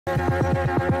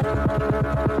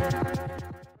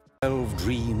12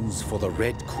 dreams for the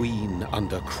Red Queen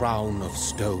under crown of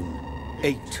stone.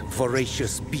 8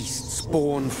 voracious beasts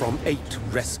born from 8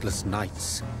 restless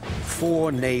nights.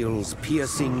 4 nails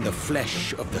piercing the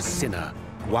flesh of the sinner.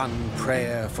 1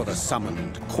 prayer for the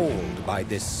summoned, called by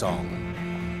this song.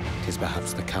 'Tis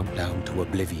perhaps the countdown to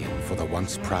oblivion for the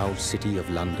once proud city of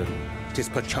London. 'Tis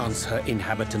perchance her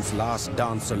inhabitants' last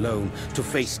dance alone to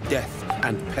face death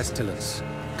and pestilence.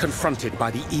 Confronted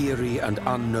by the eerie and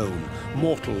unknown,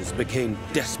 mortals became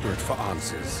desperate for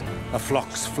answers. A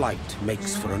flock's flight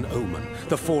makes for an omen,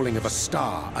 the falling of a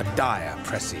star a dire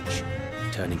presage.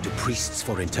 Turning to priests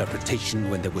for interpretation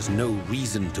when there was no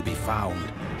reason to be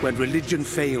found. When religion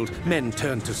failed, men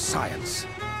turned to science.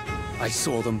 I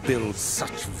saw them build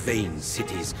such vain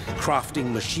cities,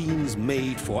 crafting machines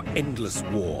made for endless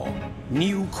war.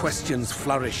 New questions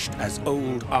flourished as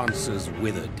old answers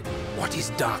withered. What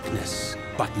is darkness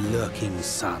but lurking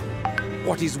sun?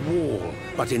 What is wall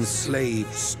but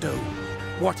enslaved stone?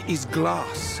 What is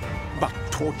glass but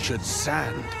tortured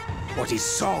sand? What is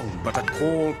song but a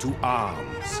call to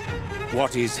arms?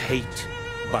 What is hate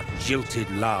but jilted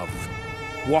love?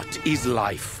 What is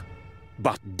life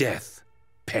but death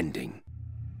pending?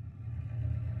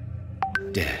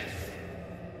 Death.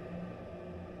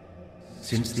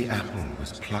 Since the apple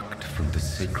was plucked from the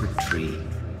sacred tree,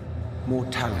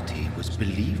 mortality was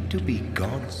believed to be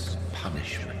God's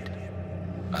punishment.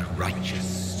 A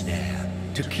righteous snare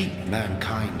to keep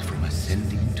mankind from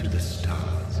ascending to the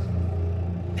stars.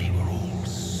 They were all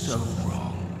so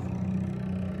wrong.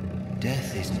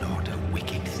 Death is not a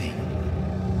wicked thing,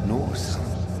 nor some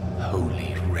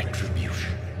holy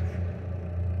retribution.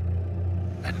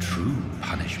 A true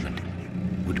punishment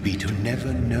would be to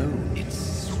never know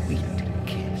its sweet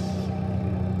kiss.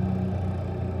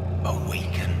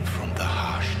 Awaken from the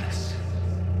harshness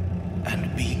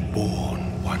and be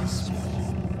born once more.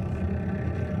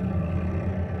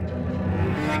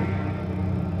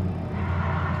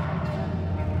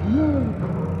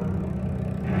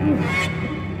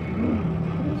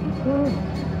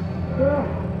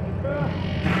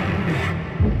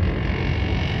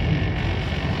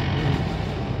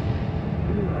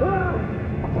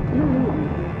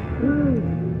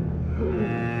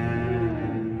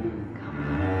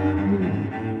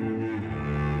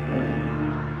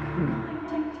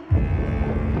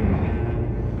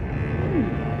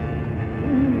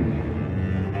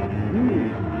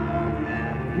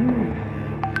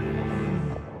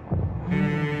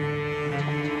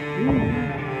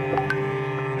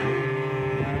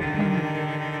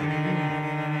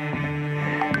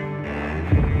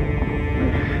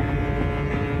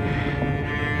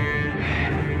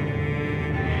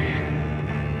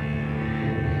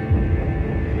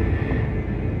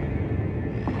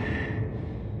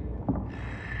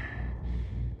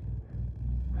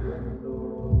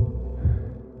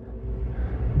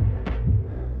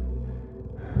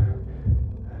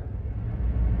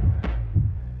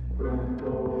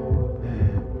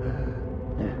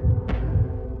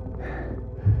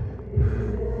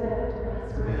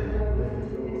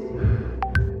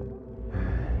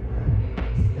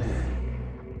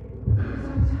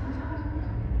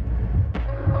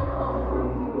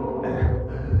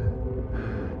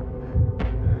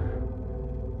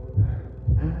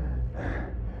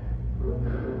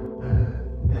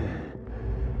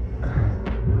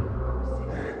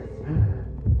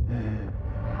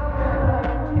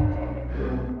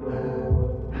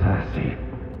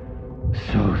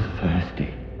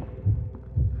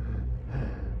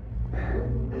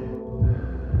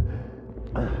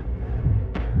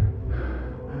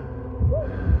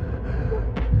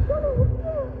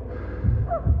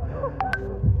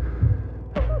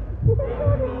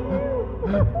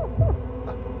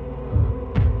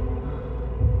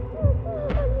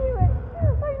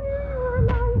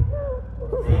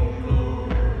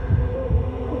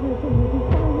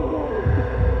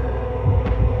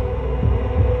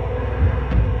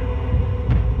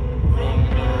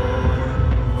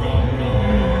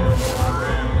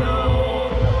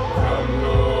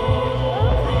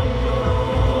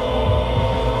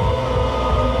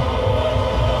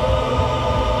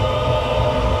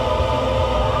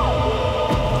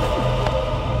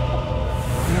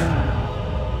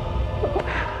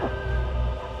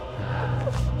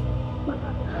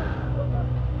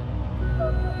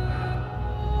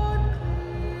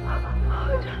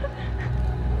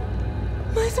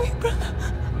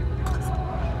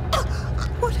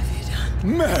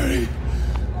 Mary!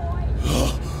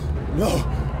 Oh, no!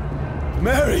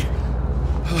 Mary!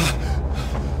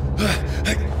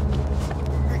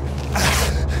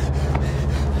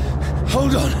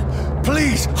 Hold on,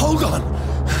 please! Please, hold on!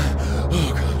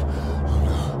 Oh, God.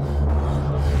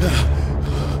 Mary.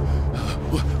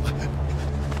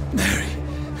 Mary.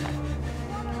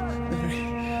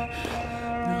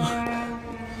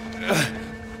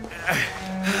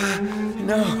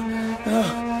 No.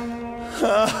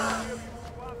 No.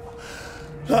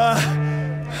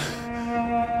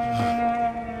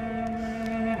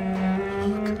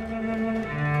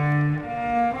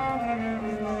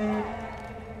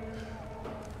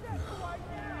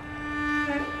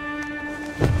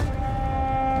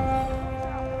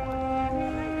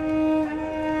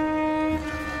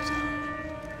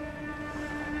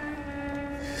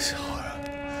 This horror.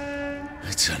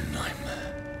 It's a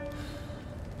nightmare.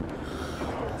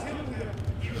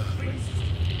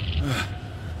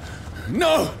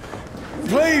 No!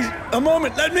 Please, a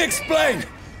moment, let me explain!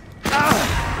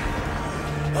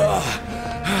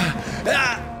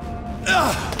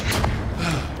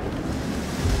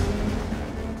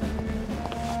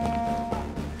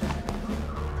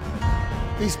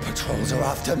 These patrols are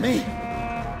after me.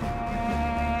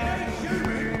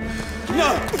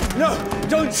 No! No!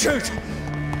 Don't shoot!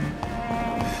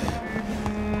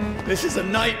 This is a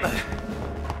nightmare.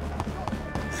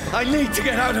 I need to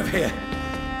get out of here.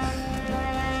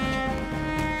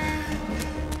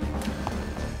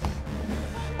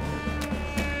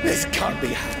 This can't be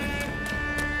happening.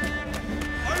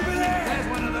 Over there! There's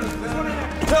one of those. There's one of them.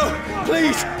 No!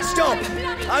 Please! Stop!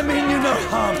 I mean you no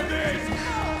harm.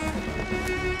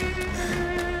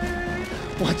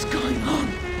 What's going on?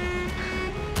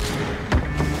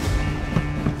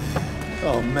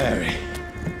 Oh, Mary.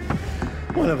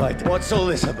 What have I done? What's all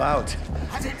this about?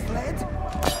 Has it fled?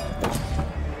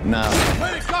 Now,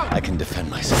 Where'd it go? I can defend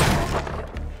myself.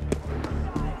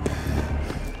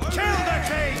 Kill the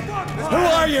king! Who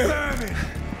are you?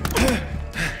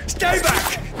 Stay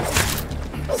back!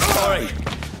 Sorry,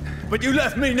 but you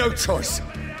left me no choice.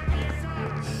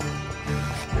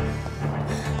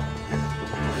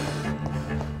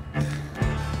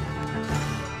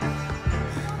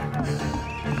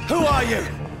 Who are you?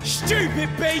 Stupid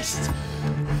beast!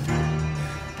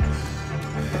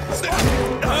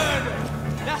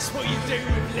 That's what you do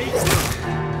with Leeds.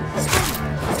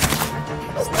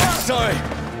 Sorry.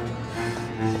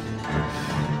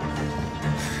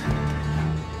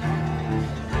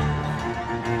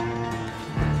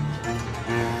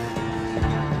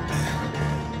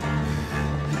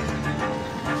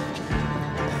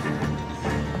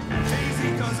 Easy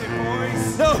does it, boys.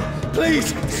 No, please,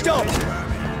 stop!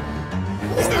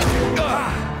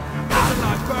 Doesn't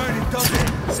like burning, does it?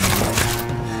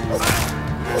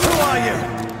 Who are you?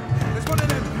 There's one of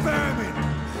them vermin.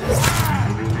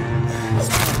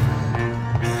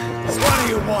 What do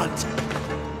you want?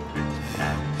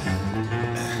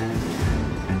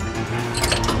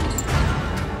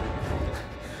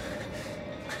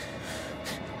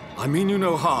 I mean you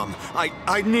no harm.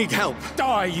 I need help.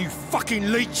 Die, you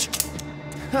fucking leech!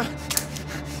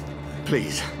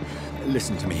 Please,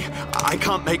 listen to me. I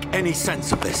can't make any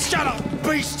sense of this. Shut up,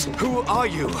 beast! Who are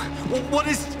you? What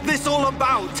is this all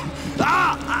about?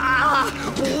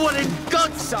 What in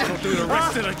God's sake? I'll do the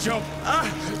rest of the job.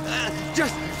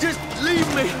 Just leave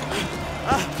me.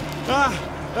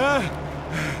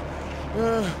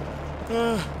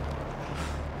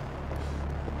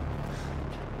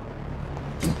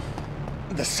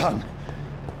 The sun.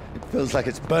 It feels like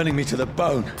it's burning me to the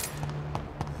bone.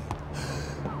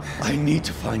 I need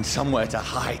to find somewhere to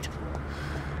hide.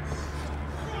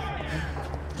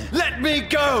 Let me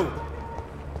go!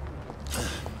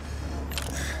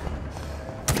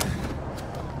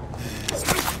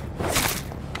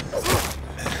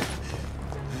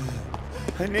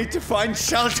 I need to find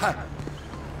shelter.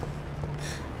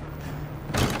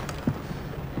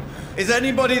 Is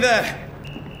anybody there?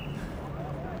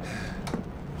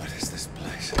 What is this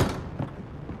place?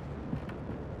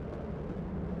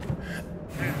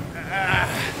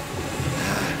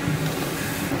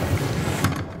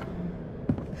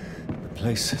 The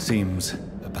place seems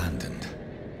abandoned.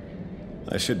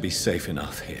 I should be safe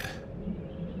enough here.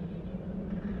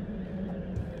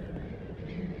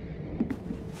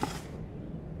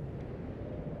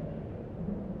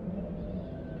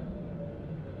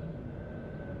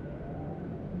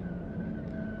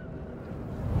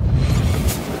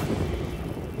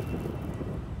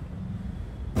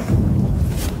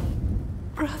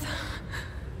 Brother,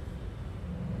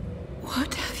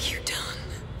 what have you done?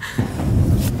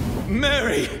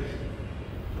 Mary!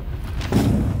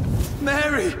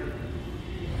 Mary!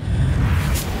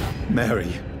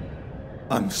 Mary,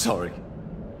 I'm sorry.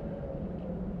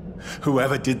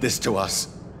 Whoever did this to us,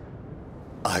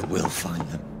 I will find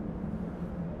them.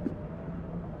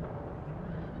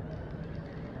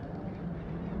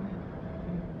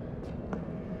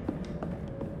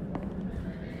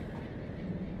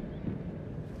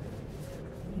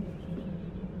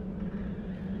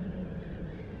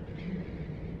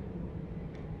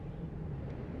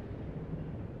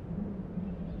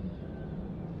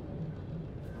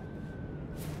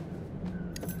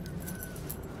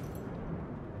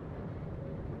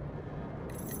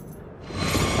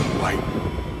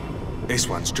 This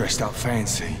one's dressed up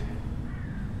fancy.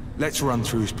 Let's run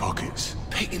through his pockets.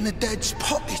 Picking the dead's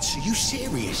pockets? Are you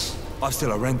serious? I've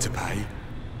still a rent to pay.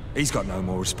 He's got no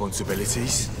more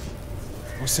responsibilities.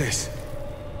 What's this?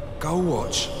 Gold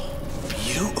watch.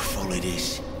 Beautiful it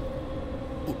is.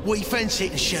 We fancy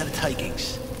it and share the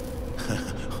takings.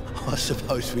 I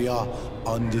suppose we are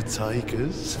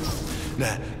undertakers.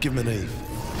 Now, give him an Eve.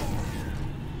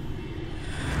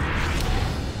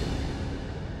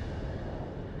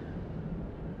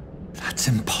 That's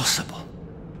impossible.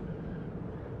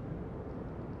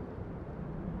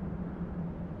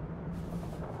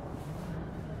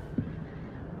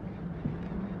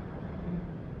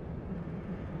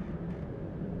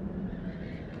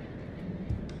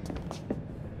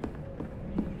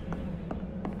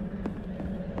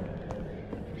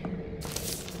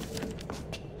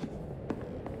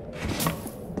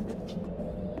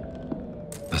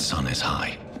 The sun is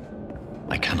high.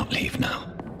 I cannot leave now.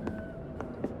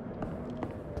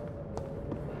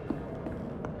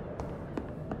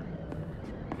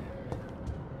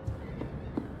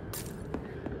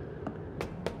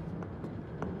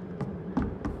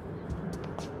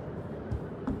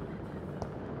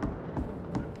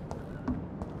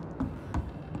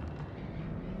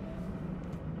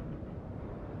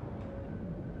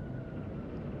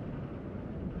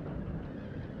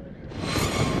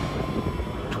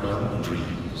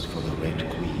 Dreams for the Red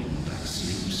Queen that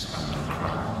sleeps under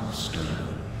crown of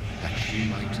stone, that she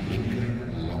might linger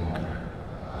longer,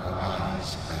 her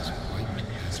eyes as white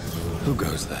as bone. Who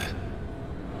goes there?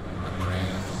 A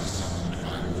prayer for the summoned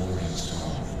by warring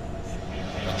song.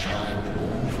 A child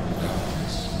born from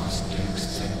darkness must take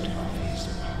scent of his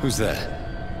power. Who's there?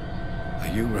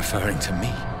 Are you referring to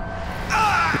me?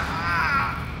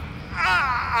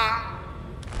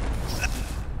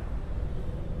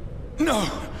 No!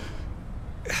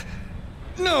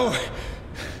 No!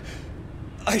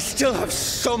 I still have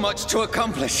so much to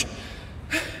accomplish.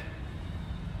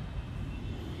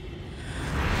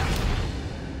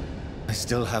 I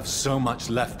still have so much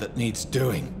left that needs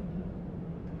doing.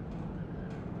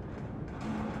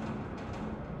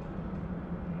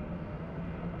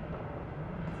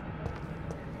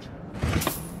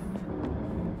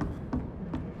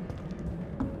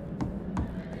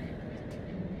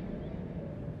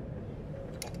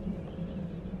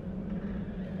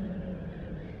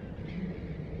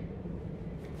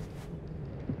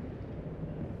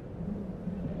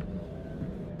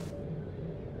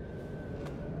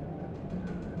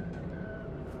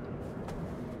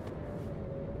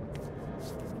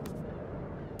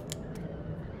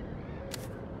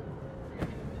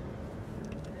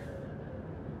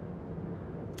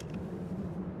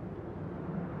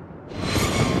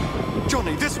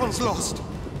 Johnny, this one's lost.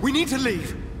 We need to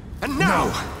leave. And now!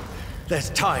 No! There's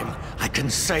time. I can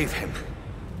save him.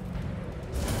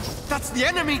 That's the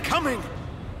enemy coming!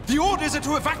 The orders are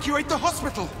to evacuate the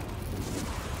hospital!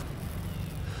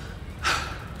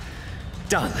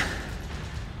 Done.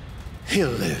 He'll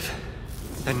live.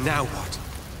 And now what?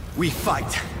 We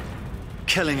fight.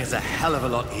 Killing is a hell of a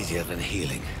lot easier than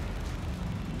healing.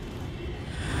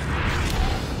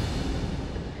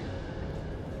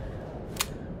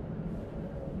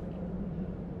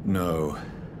 No,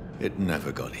 it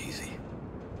never got easy.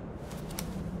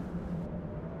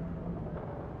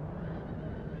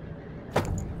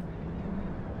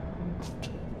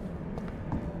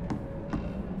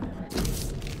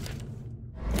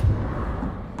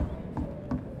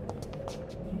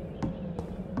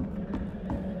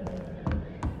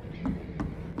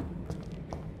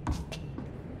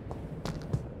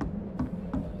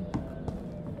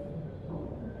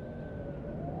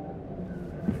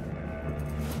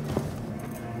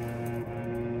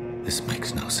 This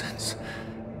makes no sense.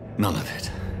 None of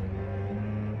it.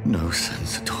 No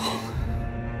sense at all.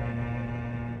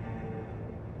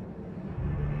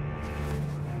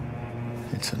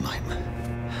 It's a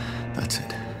nightmare. That's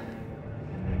it.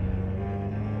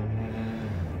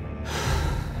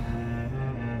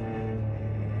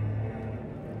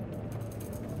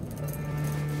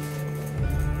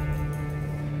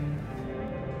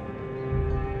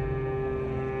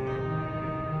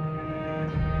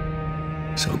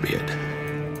 So be it.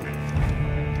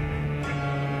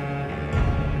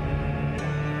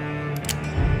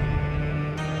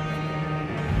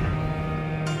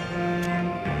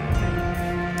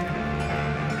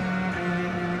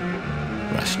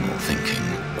 Rational thinking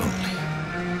only.